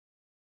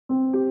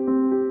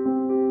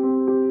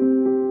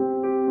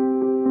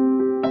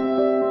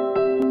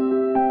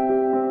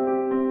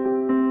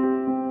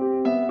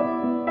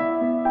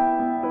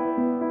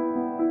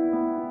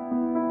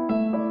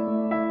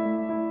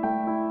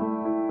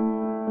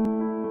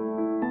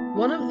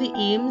One of the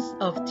aims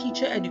of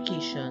teacher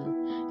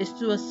education is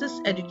to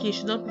assist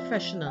educational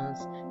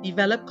professionals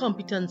develop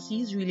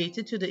competencies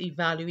related to the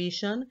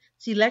evaluation,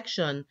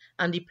 selection,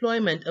 and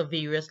deployment of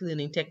various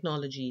learning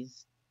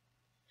technologies.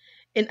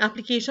 In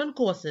application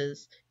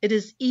courses, it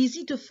is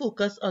easy to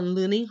focus on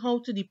learning how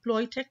to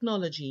deploy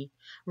technology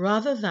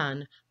rather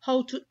than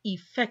how to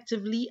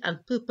effectively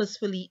and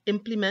purposefully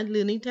implement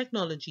learning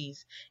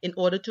technologies in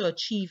order to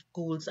achieve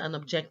goals and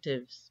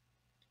objectives.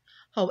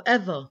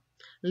 However,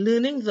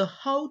 learning the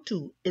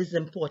how-to is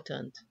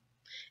important.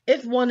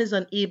 If one is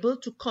unable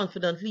to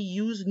confidently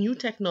use new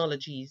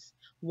technologies,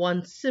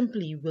 one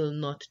simply will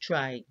not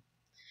try.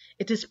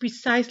 It is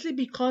precisely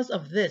because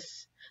of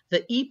this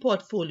the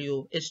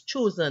e-portfolio is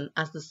chosen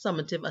as the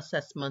summative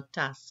assessment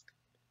task.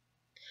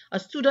 A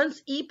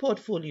student's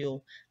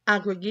e-portfolio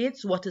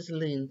aggregates what is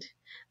learned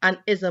and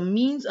is a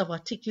means of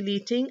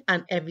articulating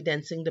and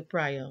evidencing the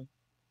prior.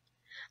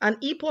 An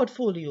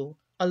e-portfolio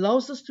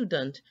allows the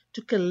student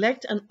to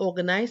collect and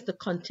organize the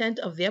content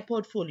of their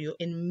portfolio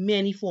in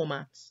many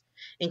formats,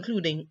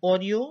 including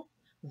audio,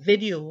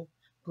 video,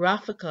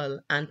 graphical,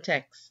 and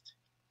text.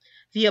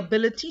 The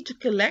ability to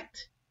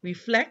collect,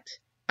 reflect,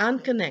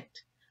 and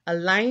connect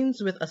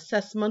aligns with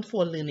assessment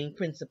for learning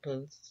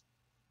principles.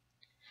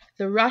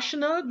 The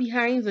rationale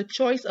behind the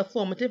choice of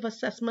formative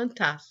assessment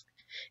task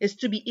is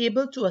to be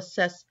able to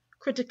assess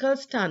critical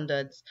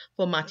standards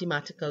for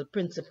mathematical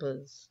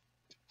principles.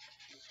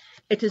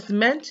 It is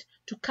meant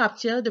to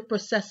capture the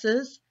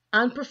processes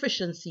and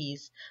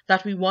proficiencies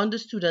that we want the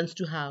students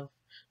to have,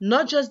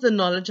 not just the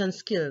knowledge and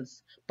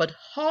skills, but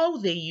how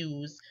they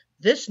use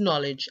this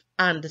knowledge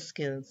and the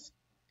skills.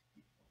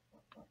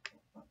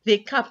 They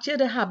capture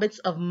the habits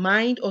of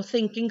mind or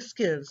thinking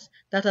skills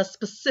that are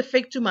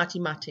specific to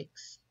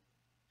mathematics.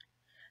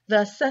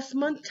 The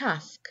assessment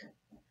task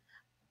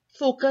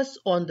focuses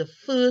on the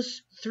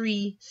first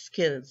three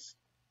skills.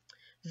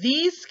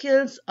 These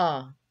skills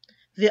are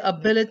the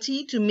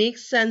ability to make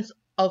sense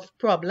of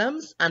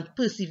problems and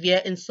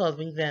persevere in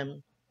solving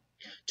them,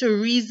 to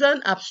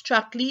reason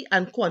abstractly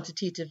and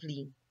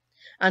quantitatively,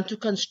 and to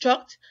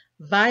construct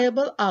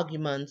viable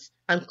arguments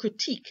and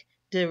critique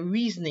the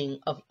reasoning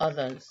of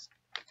others.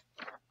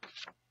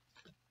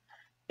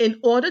 In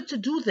order to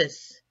do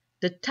this,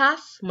 the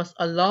task must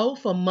allow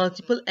for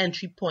multiple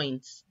entry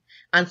points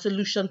and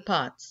solution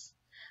paths,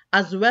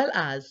 as well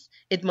as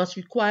it must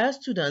require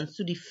students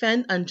to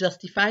defend and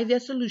justify their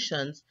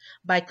solutions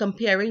by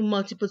comparing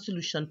multiple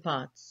solution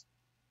paths.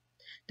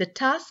 The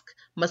task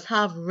must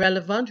have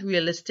relevant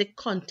realistic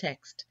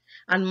context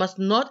and must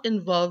not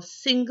involve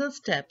single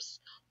steps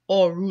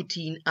or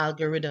routine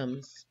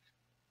algorithms.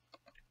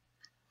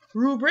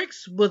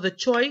 Rubrics were the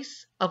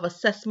choice of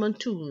assessment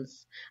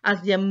tools,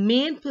 as their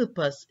main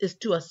purpose is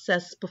to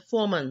assess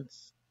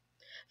performance.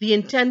 The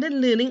intended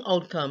learning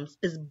outcomes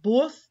in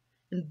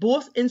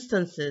both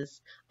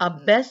instances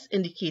are best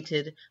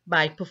indicated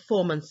by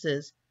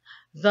performances.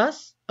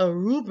 Thus, a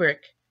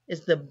rubric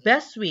is the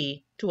best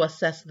way to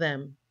assess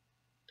them.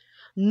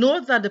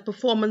 Note that the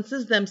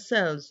performances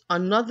themselves are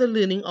not the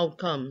learning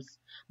outcomes,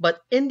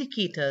 but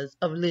indicators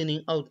of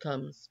learning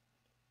outcomes.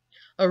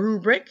 A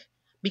rubric,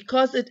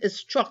 because it is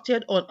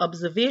structured on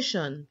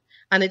observation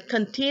and it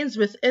contains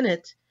within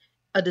it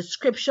a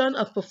description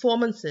of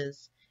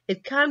performances,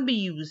 it can be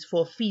used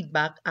for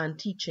feedback and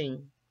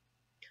teaching.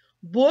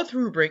 Both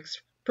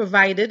rubrics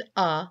provided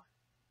are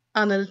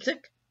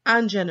analytic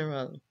and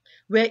general,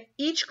 where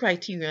each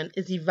criterion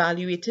is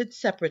evaluated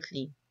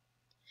separately.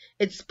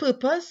 Its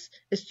purpose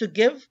is to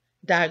give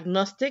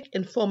diagnostic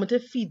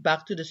informative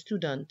feedback to the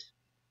student.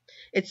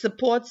 It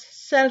supports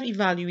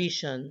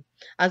self-evaluation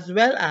as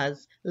well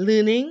as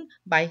learning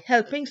by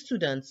helping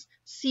students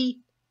see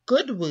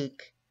good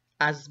work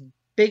as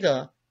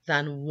bigger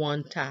than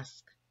one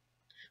task.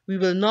 We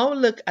will now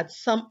look at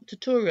some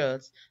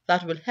tutorials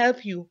that will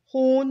help you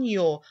hone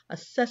your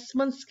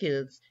assessment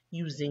skills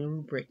using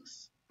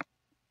rubrics.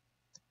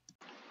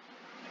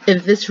 In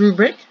this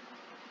rubric,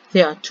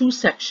 there are two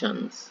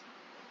sections,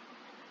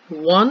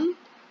 one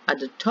at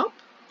the top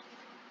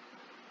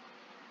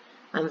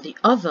and the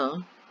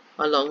other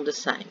along the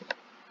side.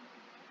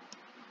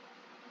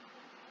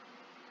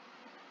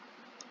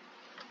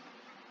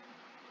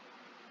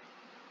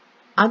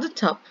 At the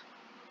top,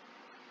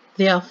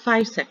 there are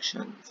 5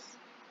 sections: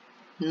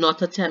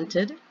 not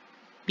attempted,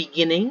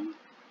 beginning,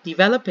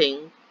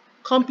 developing,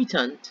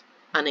 competent,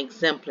 and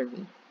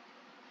exemplary.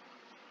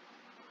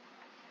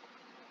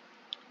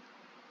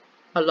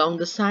 Along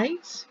the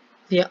sides,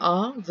 there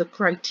are the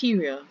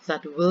criteria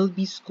that will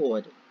be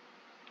scored.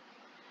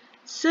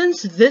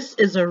 Since this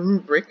is a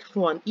rubric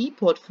for an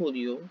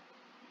e-portfolio,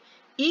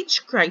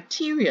 each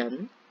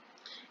criterion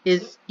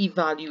is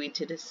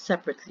evaluated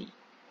separately.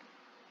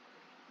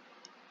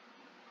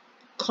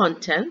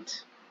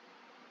 Content,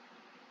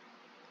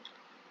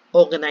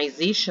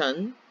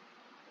 organization,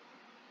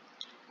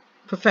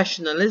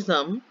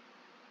 professionalism,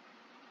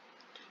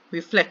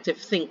 reflective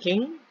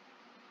thinking,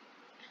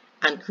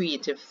 and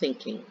creative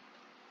thinking.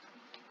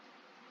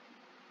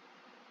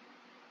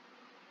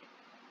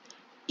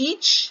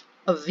 Each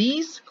of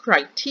these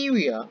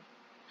criteria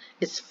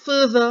is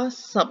further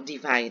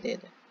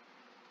subdivided.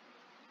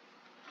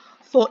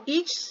 For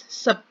each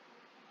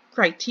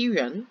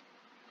sub-criterion,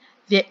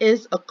 there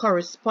is a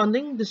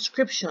corresponding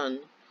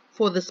description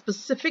for the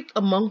specific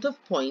amount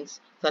of points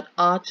that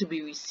are to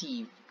be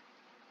received.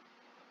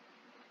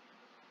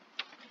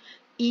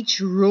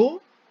 Each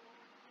row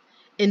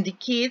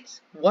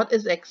indicates what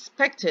is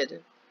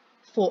expected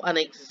for an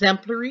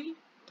exemplary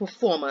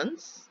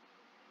performance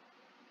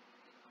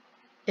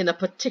in a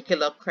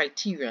particular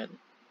criterion,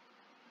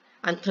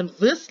 and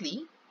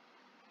conversely,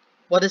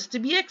 what is to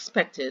be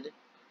expected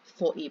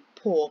for a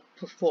poor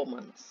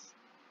performance.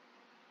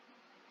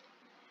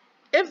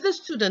 If the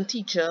student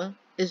teacher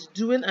is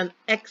doing an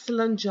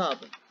excellent job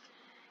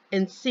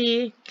in,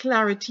 say,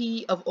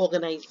 clarity of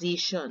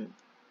organization,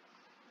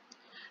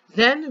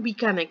 then we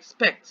can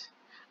expect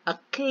a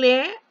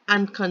clear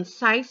and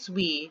concise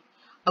way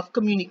of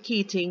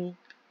communicating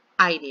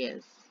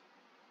ideas.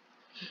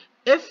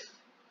 If,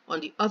 on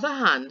the other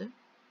hand,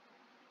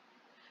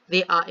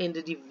 they are in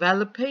the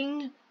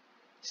developing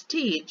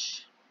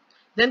stage,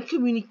 then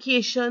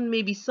communication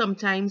may be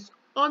sometimes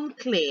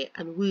unclear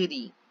and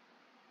wordy.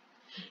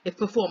 If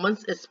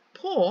performance is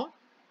poor,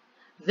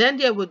 then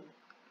there would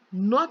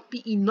not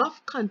be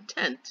enough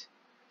content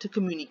to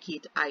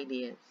communicate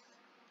ideas.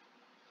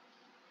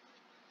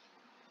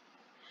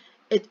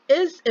 It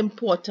is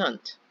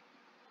important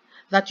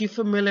that you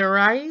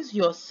familiarize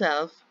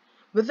yourself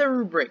with the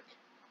rubric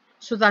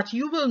so that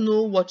you will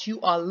know what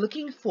you are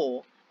looking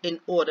for in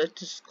order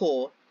to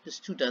score the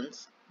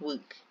student's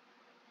work.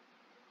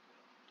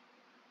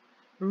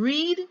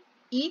 Read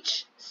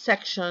each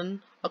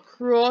section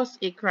across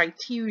a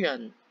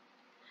criterion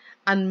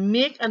and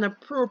make an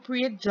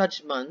appropriate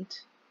judgment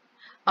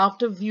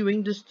after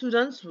viewing the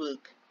student's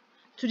work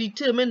to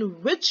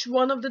determine which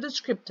one of the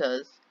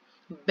descriptors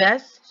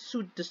best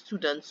suit the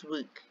student's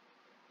work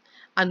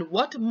and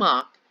what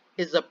mark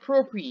is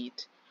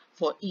appropriate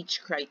for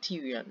each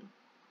criterion.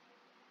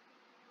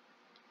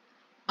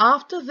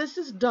 After this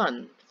is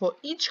done for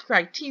each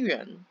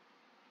criterion,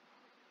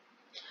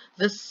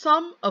 the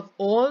sum of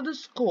all the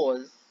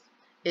scores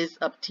is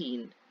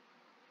obtained.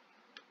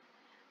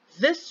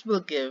 This will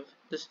give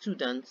the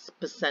student's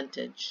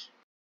percentage.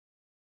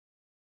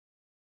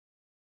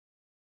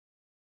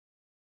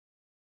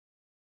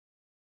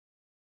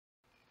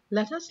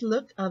 Let us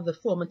look at the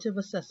formative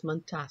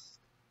assessment task.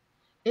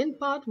 In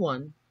part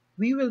 1,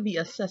 we will be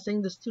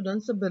assessing the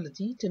student's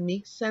ability to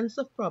make sense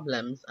of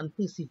problems and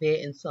persevere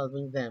in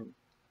solving them.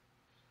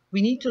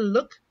 We need to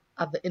look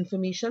at the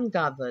information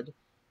gathered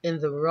in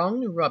the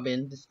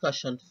round-robin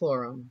discussion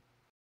forum.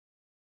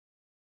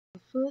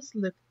 First,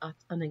 look at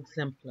an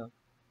exemplar.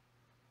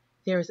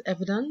 There is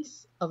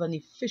evidence of an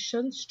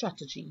efficient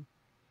strategy.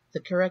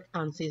 The correct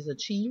answer is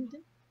achieved.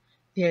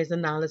 There is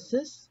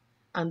analysis,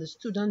 and the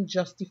student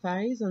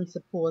justifies and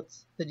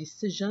supports the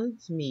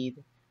decisions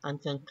made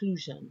and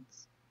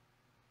conclusions.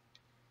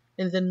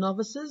 In the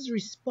novice's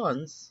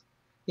response,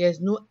 there is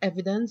no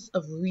evidence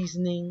of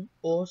reasoning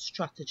or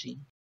strategy.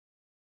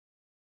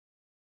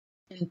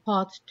 In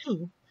part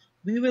 2,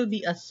 we will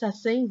be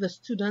assessing the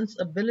student's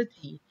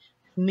ability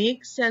to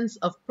make sense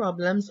of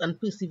problems and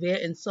persevere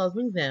in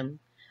solving them,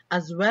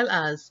 as well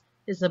as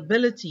his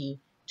ability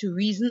to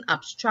reason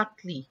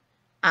abstractly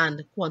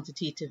and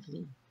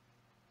quantitatively.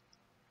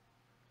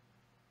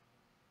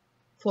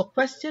 For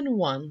question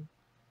 1,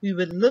 we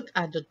will look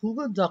at the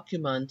Google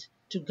document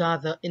to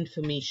gather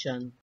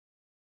information.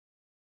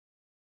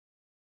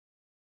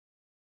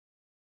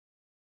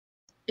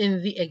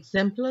 In the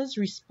exemplar's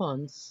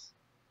response,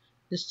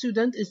 the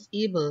student is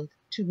able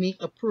to make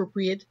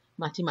appropriate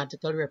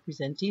mathematical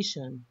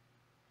representation,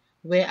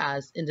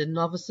 whereas in the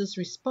novice's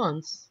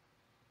response,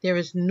 there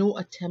is no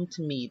attempt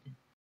made.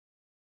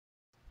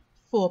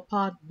 For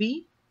part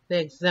B, the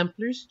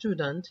exemplary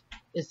student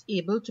is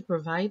able to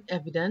provide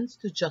evidence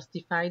to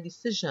justify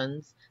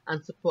decisions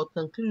and support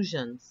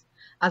conclusions,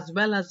 as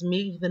well as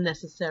make the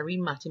necessary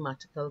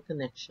mathematical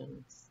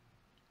connections.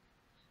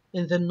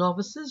 In the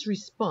novice's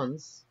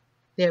response,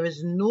 there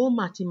is no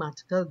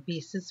mathematical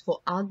basis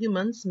for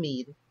arguments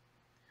made,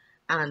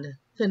 and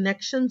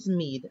connections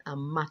made are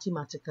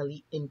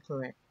mathematically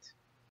incorrect.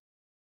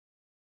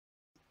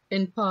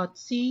 In part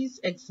C's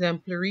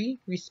exemplary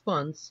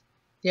response,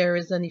 there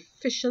is an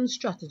efficient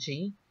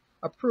strategy,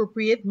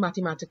 appropriate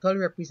mathematical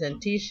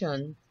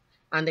representation,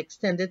 and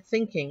extended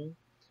thinking,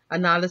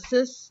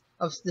 analysis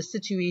of the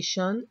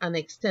situation and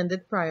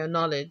extended prior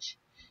knowledge,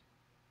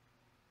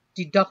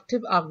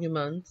 deductive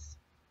arguments,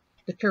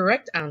 the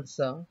correct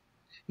answer,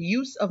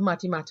 use of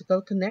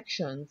mathematical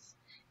connections,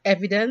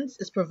 evidence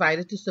is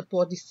provided to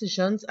support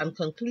decisions and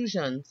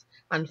conclusions,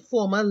 and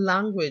formal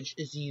language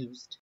is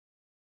used.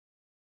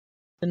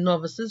 In the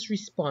novice's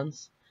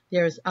response,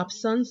 there is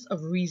absence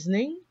of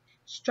reasoning,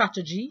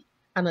 strategy,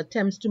 and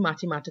attempts to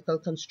mathematical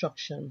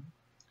construction.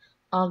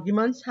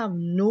 Arguments have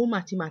no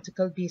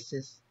mathematical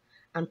basis,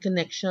 and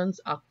connections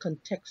are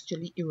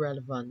contextually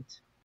irrelevant.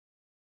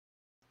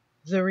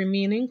 The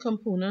remaining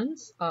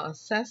components are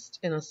assessed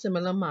in a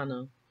similar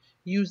manner,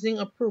 using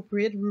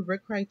appropriate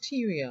rubric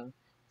criteria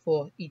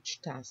for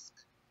each task.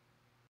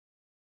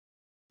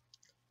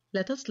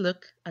 Let us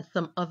look at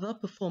some other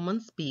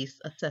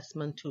performance-based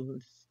assessment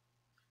tools.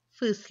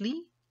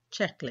 Firstly,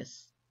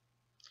 checklists.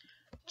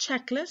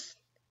 Checklists,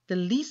 the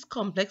least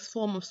complex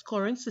form of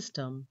scoring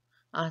system,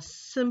 are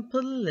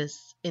simple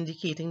lists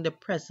indicating the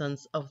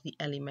presence of the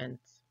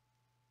elements.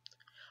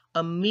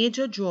 A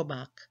major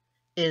drawback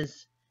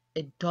is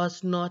it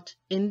does not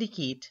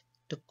indicate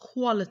the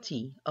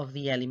quality of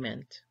the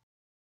element.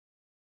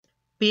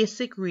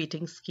 Basic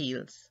rating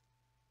scales.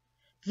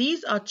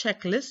 These are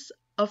checklists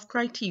of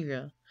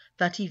criteria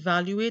that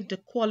evaluate the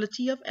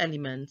quality of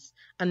elements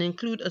and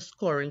include a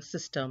scoring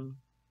system.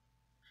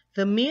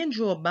 The main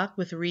drawback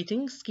with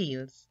rating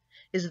scales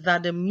is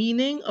that the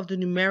meaning of the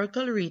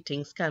numerical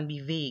ratings can be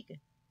vague.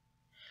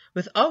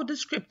 Without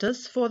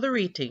descriptors for the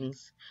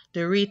ratings,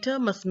 the rater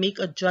must make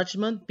a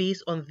judgment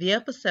based on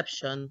their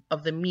perception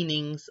of the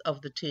meanings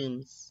of the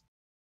terms.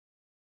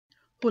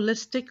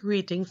 Holistic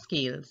rating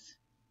scales.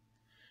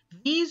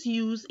 These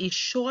use a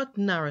short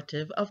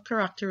narrative of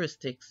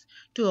characteristics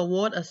to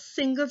award a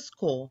single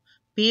score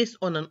based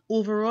on an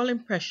overall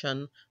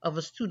impression of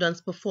a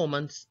student's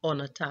performance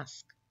on a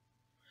task.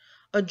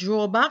 A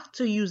drawback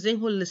to using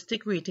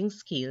holistic rating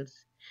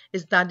scales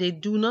is that they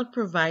do not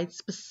provide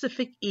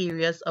specific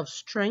areas of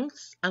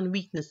strengths and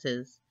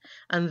weaknesses,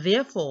 and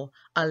therefore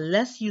are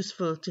less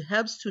useful to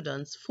help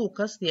students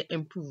focus their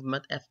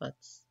improvement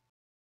efforts.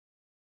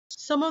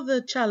 Some of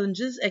the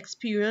challenges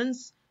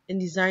experienced in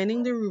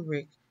designing the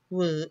rubric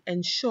were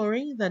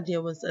ensuring that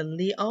there was a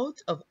layout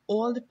of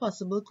all the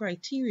possible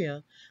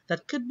criteria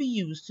that could be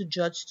used to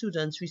judge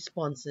students'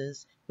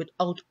 responses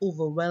without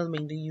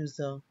overwhelming the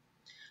user,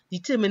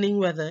 determining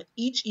whether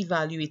each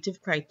evaluative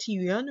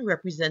criterion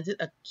represented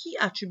a key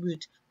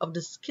attribute of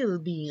the skill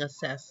being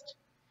assessed,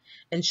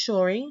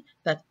 ensuring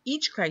that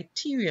each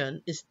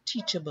criterion is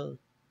teachable,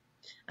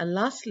 and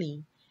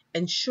lastly,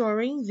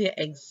 ensuring there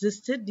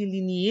existed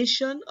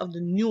delineation of the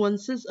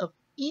nuances of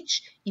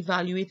each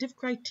evaluative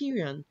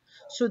criterion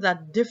so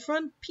that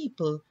different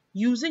people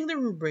using the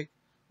rubric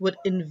would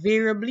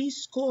invariably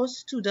score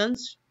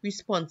students'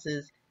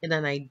 responses in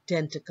an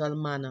identical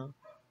manner.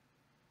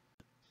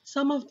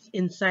 Some of the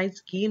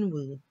insights gained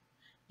were: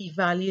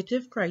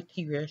 evaluative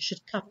criteria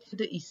should capture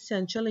the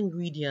essential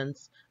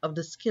ingredients of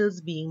the skills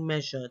being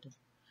measured,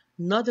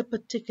 not a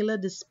particular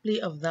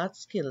display of that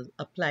skill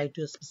applied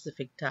to a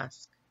specific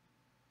task.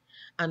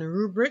 And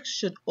rubrics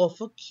should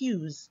offer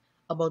cues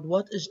about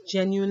what is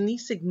genuinely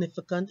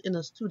significant in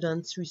a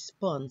student's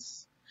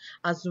response,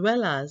 as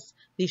well as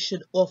they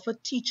should offer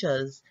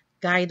teachers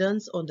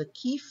guidance on the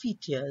key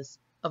features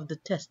of the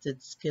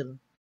tested skill.